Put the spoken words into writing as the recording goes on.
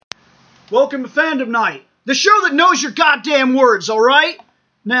Welcome to Fandom Night, the show that knows your goddamn words, alright?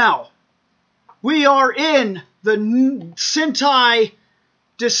 Now, we are in the Sentai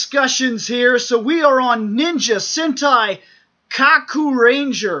discussions here, so we are on Ninja Sentai Kaku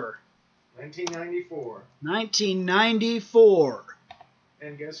Ranger. 1994. 1994.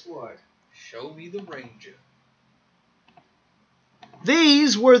 And guess what? Show me the Ranger.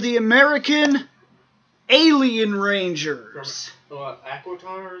 These were the American Alien Rangers. From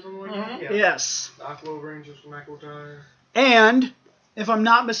Aquatar or something like that? Yeah. Yes. The Aqua Rangers from Aquatar. And, if I'm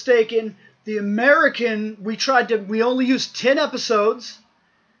not mistaken, the American, we only used 10 episodes,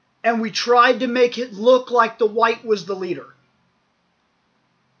 and we tried to make it look like the White was the leader.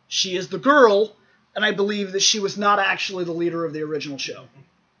 She is the girl, and I believe that she was not actually the leader of the original show.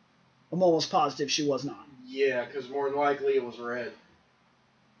 I'm almost positive she was not. Yeah, because more than likely it was Red.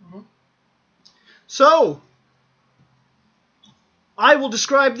 So, I will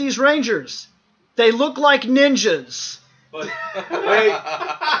describe these Rangers. They look like ninjas. But, wait,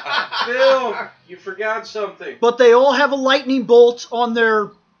 Bill, you forgot something. But they all have a lightning bolt on their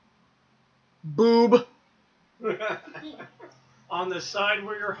boob. On the side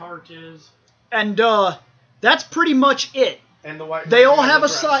where your heart is. And, that's pretty much it. And the White They Ranger all has have a a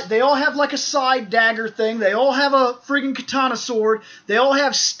dress. side. They all have like a side dagger thing. They all have a friggin' katana sword. They all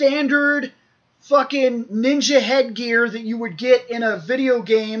have standard fucking ninja headgear that you would get in a video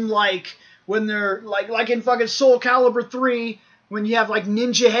game, like when they're like in fucking Soul Calibur 3, when you have like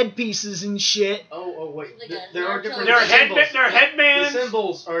ninja headpieces and shit. Oh, wait. Like a There are Naruto different Their, symbols. their headbands. The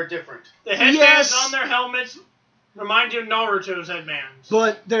symbols are different. The headbands Yes. on their helmets remind you of Naruto's headbands.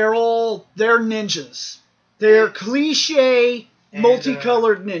 But they're ninjas. They're cliche, And,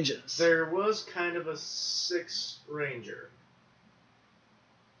 multicolored ninjas. There was kind of a sixth Ranger.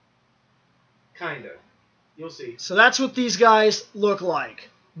 Kinda. You'll see. So that's what these guys look like.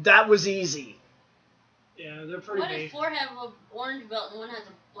 That was easy. Yeah, they're pretty Why does big. 4 have an orange belt and one has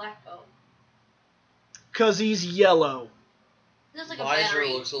a black belt? Because he's yellow. He looks like a Visor battery.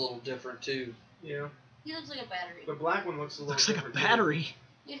 looks a little different, too. Yeah. He looks like a battery. The black one looks a little Looks like a different, too. battery.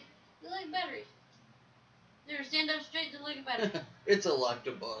 Yeah, they look like batteries. They stand up straight, they look like a battery. It's a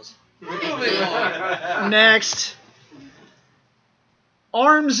Lactobuzz. Moving on. Next.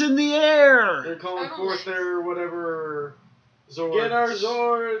 Arms in the air. They're calling Turtle forth legs. their whatever Zords. Get our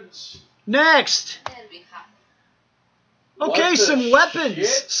Zords. Next. That'd be hot. Okay, What the some weapons.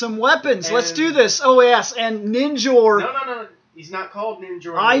 shit? Some weapons. Let's And- do this. Oh, yes. And Ninjor. No. He's not called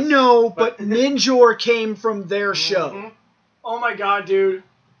Ninja. I know, but Ninjor came from their show. Mhm. Oh my god, dude.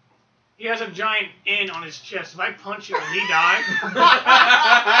 He has a giant N on his chest. If I punch him, will he die?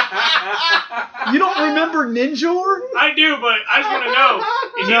 You don't remember Ninjor? I do, but I just want to know.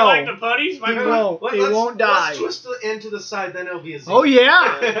 Is he No. like the putties? He won't. He won't die. Let's twist the end to the side, then it'll be a Z. Oh,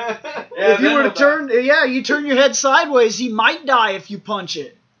 yeah. Yeah, If you then were to he'll turn, you turn your head sideways, he might die if you punch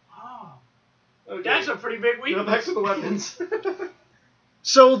it. Oh, Okay. that's a pretty big Go weakness. back to the weapons.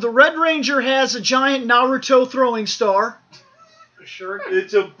 So the Red Ranger has a giant Naruto throwing star. A shirt.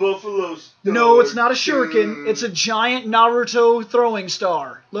 It's a buffalo star. No, it's not a shuriken. It's a giant Naruto throwing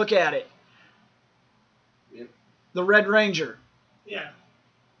star. Look at it. Yep. The Red Ranger. Yeah.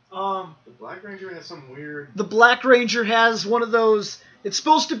 The Black Ranger has some weird. The Black Ranger has one of those. It's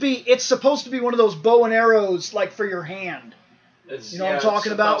supposed to be one of those bow and arrows, like for your hand. It's, You know what I'm it's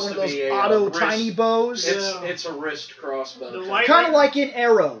talking about? supposed One of to those be a auto wrist- tiny bows. It's a wrist crossbow. The white Kind of Ra- like an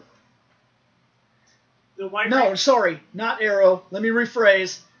arrow. The white No, Ra- sorry, not arrow. Let me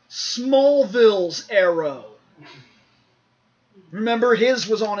rephrase. Smallville's arrow. Remember, his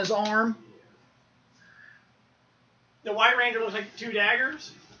was on his arm. The White Ranger looks like 2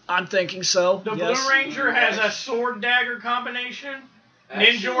 daggers. I'm thinking so. The yes. Blue Ranger has a sword dagger combination. Ninjor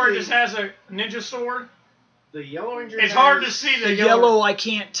Actually, just has a ninja sword. The Yellow Ranger. It's hard to see The yellow, I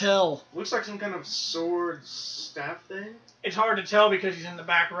can't tell. Looks like some kind of sword staff thing. It's hard to tell because he's in the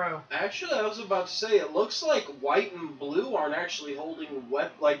back row. Actually, I was about to say, it looks like white and blue aren't actually holding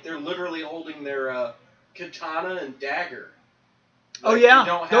like they're literally holding their katana and dagger. Oh Like, they yeah,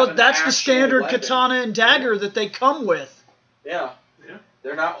 don't have no, an that's the actual standard weapon. katana and dagger that they come with. Yeah. Yeah.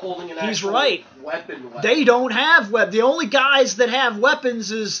 They're not holding an He's actual right. weapon. They don't have The only guys that have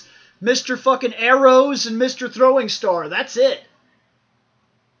weapons is Mr. fucking Arrows and Mr. Throwing Star. That's it.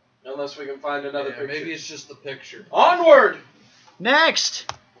 Unless we can find another Yeah, picture. maybe it's just the picture. Onward!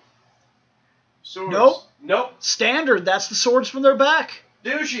 Next. Swords. Nope. Nope. Standard. That's the swords from their back.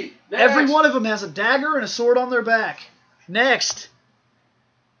 Douchey. Next. Every one of them has a dagger and a sword on their back. Next.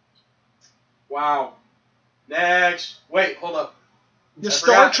 Wow. Next. Wait, hold up. The I Star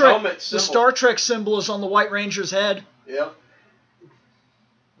forgot Trek. helmet The symbol. Star Trek symbol is on the White Ranger's head. Yep.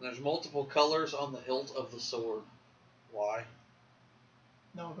 There's multiple colors on the hilt of the sword. Why?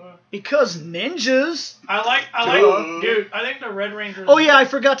 No, go ahead. Because ninjas. Dude, I think the Red Rangers. Oh yeah, I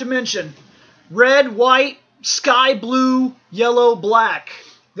forgot to mention. Red, white, sky blue, yellow, black.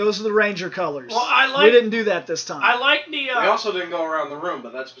 Those are the Ranger colors. Well, we didn't do that this time. I like the. We also didn't go around the room,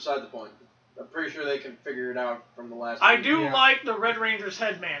 but that's beside the point. I'm pretty sure they can figure it out from the last. I video. do like the Red Ranger's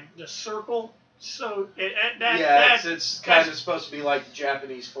headband, the circle. So it's kind of supposed to be like the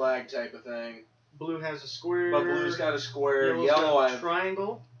Japanese flag type of thing. Blue has a square. But blue's got a square. Yellow's Yellow, got I a have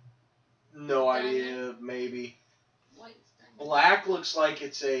triangle. no idea. Maybe. White diamond. Black looks like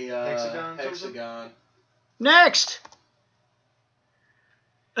it's a Hexagon, hexagon. Next.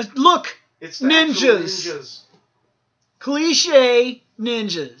 Look, It's the actual Ninjas. ninjas. cliche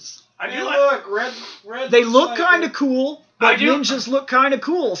ninjas. I do Hey, like. look, red. They looks look like kind a- of cool, I but do- ninjas look kind of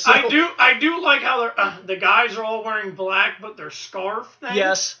cool. So. I do like how the guys are all wearing black, but their scarf thing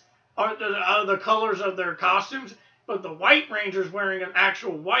Yes. are the colors of their costumes. But the White Ranger's wearing an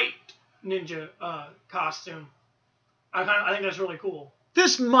actual white ninja costume. I think that's really cool.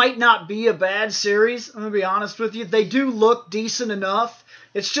 This might not be a bad series. I'm going to be honest with you. They do look decent enough.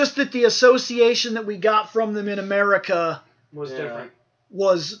 It's just that the association that we got from them in America Was different.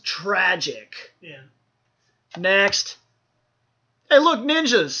 was tragic. Yeah. Next. Hey, look,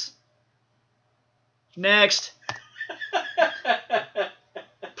 ninjas. Next.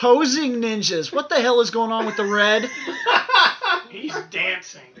 Posing ninjas. What the hell is going on with the red? He's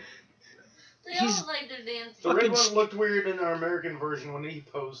dancing. They all look like they're dancing. The red Fucking one looked weird in our American version when he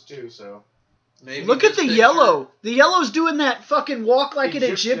posed too. So Maybe Look at this the picture- yellow. The yellow's doing that fucking walk like an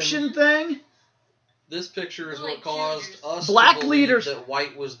Egyptian. Egyptian thing. This picture is Like what caused cheerleaders. us Black to believe leaders- that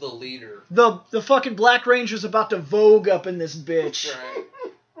White was the leader. The fucking Black Ranger's about to vogue up in this bitch. Right.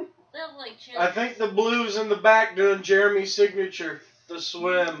 They look like cheerleaders. I think the blue's in the back doing Jeremy's signature, the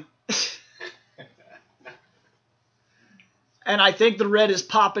swim. And I think the red is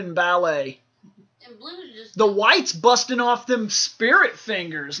popping ballet. And blue's just. The white's busting off them spirit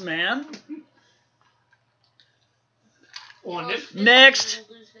fingers, man. Well, this, Next.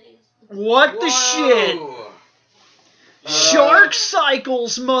 Blue's face. What the shit? Whoa. Shark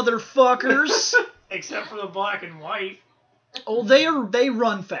cycles, motherfuckers. except for the black and white. Oh, they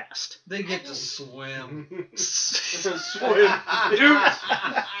run fast. They get to swim. Swim. Dude,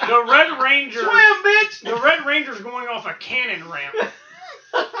 the Red Ranger. Swim, bitch! The Red Ranger's going off a cannon ramp.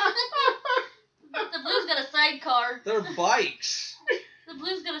 The blue's got a sidecar. They're bikes. The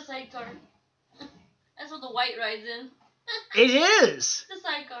blue's got a sidecar. That's what the white rides in. It is. The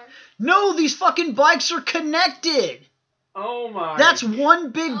sidecar. No, these fucking bikes are connected. oh my. That's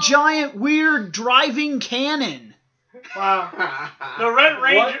one big Oh. giant weird driving cannon. Wow. The Red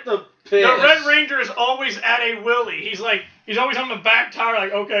Ranger. What the The piss? Red Ranger is always at a willy. He's always on the back tire,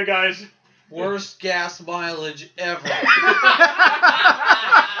 like, okay, guys. Worst gas mileage ever.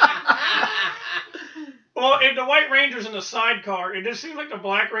 Well, if the White Ranger's in the sidecar, it just seems like the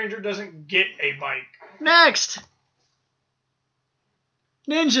Black Ranger doesn't get a bike. Next.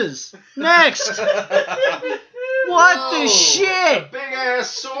 Ninjas. Next. What Whoa. the shit? Big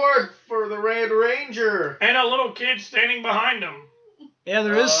ass sword for the Red Ranger. And a little kid standing behind him. Yeah,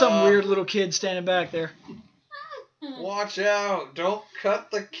 there is some weird little kid standing back there. Watch out. Don't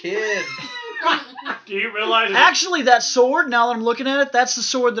cut the kid. Do you realize that Actually, that sword, now that I'm looking at it, that's the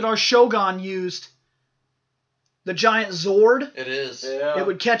sword that our Shogun used. The giant Zord. It is. Yeah. It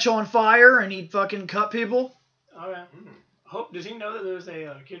would catch on fire and he'd fucking cut people. Okay. Hope, does he know that there's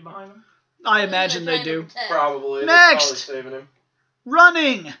a kid behind him? I imagine they do. Probably. Next. They're probably saving him.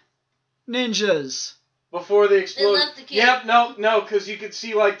 Running ninjas. Before they explode. left the kid. Yep, no, because you could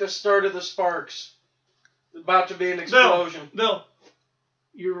see like the start of the sparks. About to be an explosion. Bill,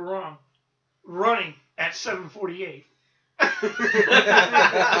 you were wrong. Running at 7:48.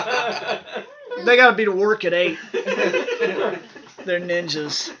 They gotta be to work at 8. They're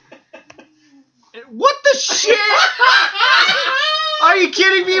ninjas. What the shit? Are you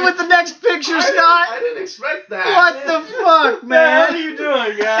kidding me with the next picture, I Scott? didn't expect that. What the fuck, What are man? you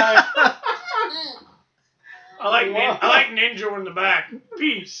doing, guy? I like Ninja in the back.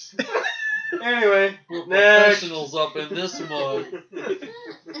 Peace. Anyway, We're next. professionals up in this mug.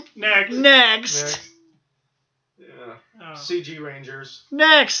 Next. Next. Yeah. Oh. CG Rangers.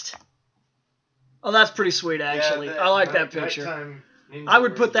 Next. Oh, that's pretty sweet, actually. I like that picture. Nighttime ninja I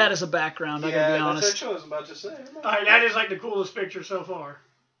would put that ranger. as a background, I Yeah, gotta be that's honest. actually what I was about to say. Alright, that is like the coolest picture so far.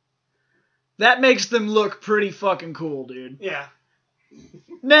 That makes them look pretty fucking cool, dude. Yeah.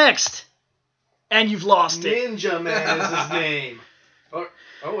 Next. And you've lost it. Ninja Man is his name.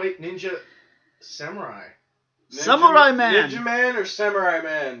 Oh wait, Ninja Samurai. Samurai Man. Ninja Man or Samurai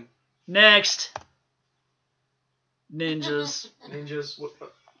Man? Next. Ninjas. Ninjas.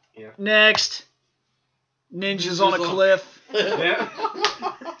 Next. Ninjas on a cliff. Yeah.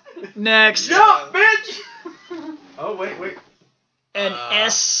 Next. Jump, bitch! Oh, wait. An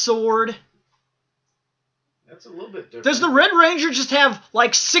S sword. That's a little bit different. Does the Red Ranger just have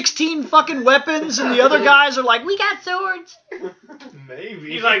like 16 fucking weapons and the other guys are like, we got swords?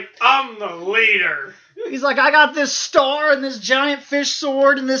 Maybe. He's like, I'm the leader. He's like, I got this star and this giant fish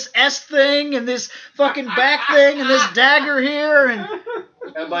sword and this S thing and this fucking back thing and this dagger here and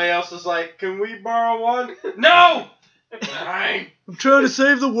Everybody else is like, can we borrow one? No! Fine. I'm trying to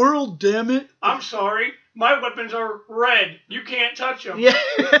save the world, damn it. I'm sorry. My weapons are red. You can't touch them. Yeah.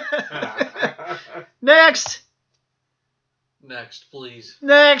 Next. Next, please.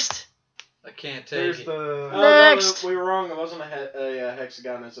 Next. I can't take There's it. the. Next. No, we were wrong. It wasn't a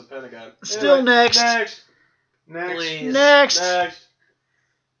hexagon. It's a pentagon. Still Anyway, next. Next. Please. Next. Next.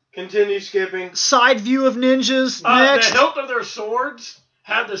 Continue skipping. Side view of ninjas. The Next. hilt of their swords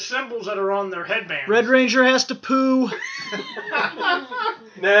have the symbols that are on their headbands. Red Ranger has to poo.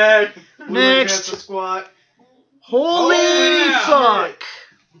 Next. Blue Ranger has Next. to squat. Holy yeah. fuck.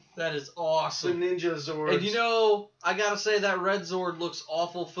 That is The awesome. Ninja Zords. And you know, I gotta say that red Zord looks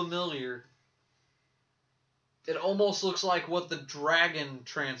awful familiar. It almost looks like what the dragon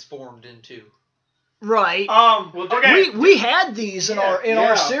transformed into. Right. Well, okay. We had these in our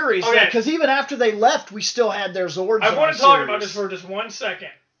Yeah. series Okay. because even after they left, we still had their Zords. I in want our to talk series. about this for just 1 second.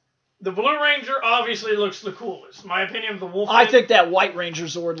 The Blue Ranger obviously looks the coolest. My opinion of the Wolf. I think that White Ranger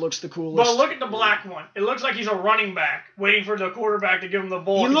Zord looks the coolest. But look at the black one. It looks like he's a running back, waiting for the quarterback to give him the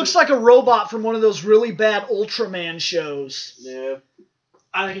ball. He looks like a robot from one of those really bad Ultraman shows. Yeah.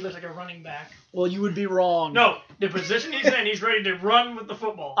 I think he looks like a running back. Well, you would be wrong. No, the position he's in, he's ready to run with the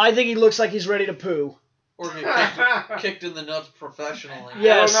football. I think he looks like he's ready to poo. Or get kicked in the nuts professionally.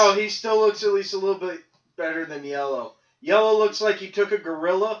 Yes. I don't know. He still looks at least a little bit better than Yellow. Yellow looks like he took a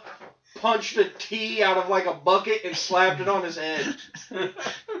gorilla, punched a T out of like a bucket, and slapped it on his head.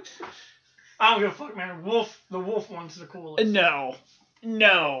 I don't give a fuck, man. The wolf one's the coolest. No.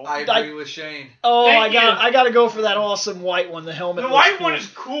 I agree with Shane. Oh, Thank you. I got to go for that awesome white one. The helmet. The looks white cool. one is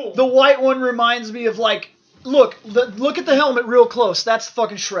cool. The white one reminds me of like, look at the helmet real close. That's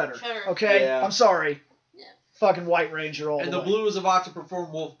fucking Shredder. Shredder. Okay, Yeah. I'm sorry. Yeah. Fucking White Ranger all And the the way. blue is about to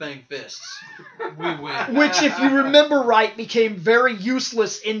perform Wolfbang Fists. We win. Which, if you remember right, became very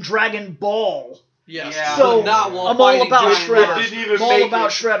useless in Dragon Ball. Yes. Yeah. So but not while I'm all fighting about giant Shredder. monsters. Didn't even I'm all make about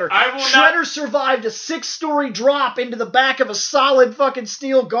it. Shredder. I will Shredder not- survived a 6-story drop into the back of a solid fucking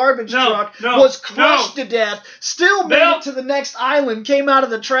steel garbage No, truck, no, was crushed no. to death, still made Bill. it to the next island, came out of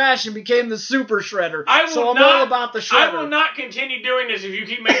the trash, and became the Super Shredder. I will So I'm not- all about the Shredder. I will not continue doing this if you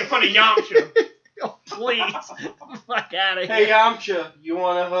keep making fun of Yamcha. Oh, please. Fuck out of Hey here. Yamcha, you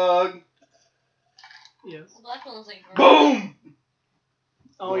want a hug? Yes. The black one looks like Boom!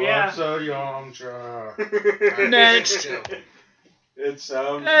 Oh yeah. So Yamcha. Next. It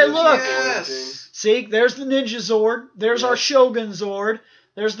sounds. Hey, look. Yes. See, there's the Ninja Zord. There's our Shogun Zord.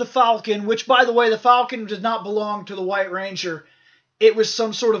 There's the Falcon, which, by the way, the Falcon did not belong to the White Ranger. It was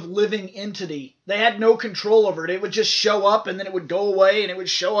some sort of living entity. They had no control over it. It would just show up, and then it would go away, and it would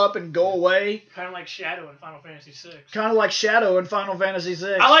show up and go away. Kind of like Shadow in Final Fantasy VI. Kind of like Shadow in Final Fantasy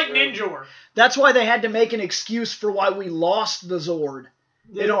VI. I like Ninjor. That's why they had to make an excuse for why we lost the Zord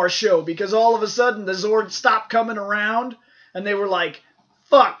in our show, because all of a sudden the Zord stopped coming around, and they were like,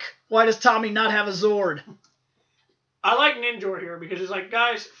 fuck, why does Tommy not have a Zord? I like Ninjor here because it's like,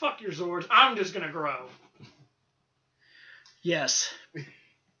 guys, fuck your Zords. I'm just gonna grow. Yes.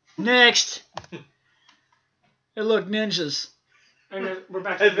 Next. Hey, look, ninjas. And then we're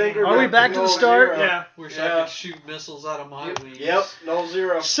back. I To think the we're Are we back to the no start? zero. Yeah. Wish Yeah. I could shoot missiles out of my wings. Yep, no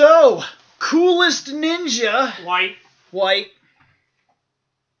zero. So, coolest ninja. White. White.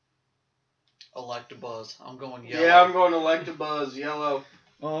 Electabuzz. I'm going yellow. Yeah, I'm going Electabuzz, yellow.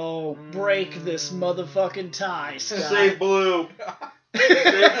 Oh, break this motherfucking tie, Say Scott. blue.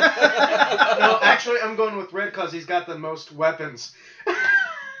 No, actually, I'm going with red because he's got the most weapons.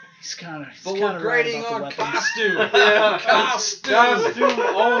 He's kind of. But we're grading on costume. Yeah. Costume. Costume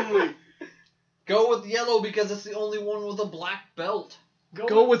only. Go with yellow because it's the only one with a black belt.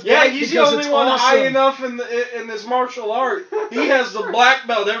 Go with Yeah, white he's the because only it's one awesome. high enough in this martial art. He has the black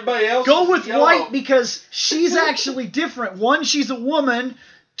belt. Everybody else Go is with yellow. white because she's actually different. One, she's a woman.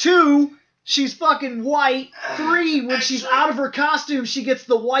 Two, she's fucking white. 3, when she's out of her costume, she gets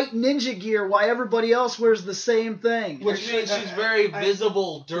the white ninja gear, while everybody else wears the same thing. Which means she's very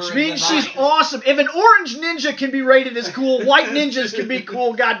visible during Which means the night. she's awesome. If an orange ninja can be rated as cool, white ninjas can be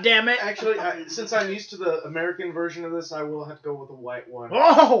cool, goddammit. Actually, since I'm used to the American version of this, I will have to go with the white one.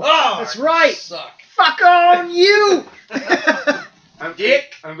 Oh, that's right. Suck. Fuck on you.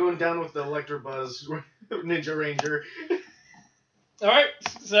 I'm going down with the Electrobuzz Ninja Ranger. All right,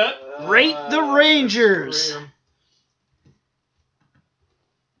 set. Rate the Rangers.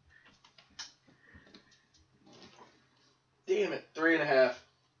 Damn it, 3.5.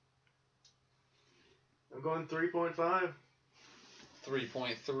 I'm going 3.5.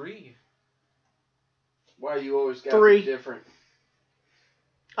 3.3. Why you always got to 3. be different?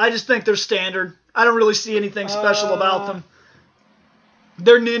 I just think they're standard. I don't really see anything special about them.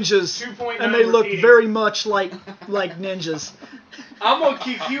 They're ninjas, 2.9 and they look repeating. very much like ninjas. I'm gonna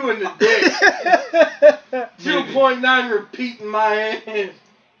kick you in the dick. 2.9 repeating my hand.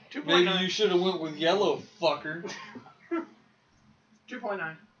 2.9. Maybe you should have went with yellow, fucker.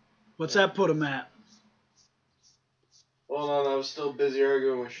 2.9. What's that put them at? Hold on, I was still busy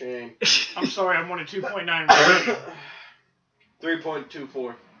arguing with Shane. I'm sorry, I wanted 2.9.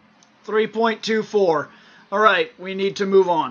 3.24. 3.24. All right, we need to move on.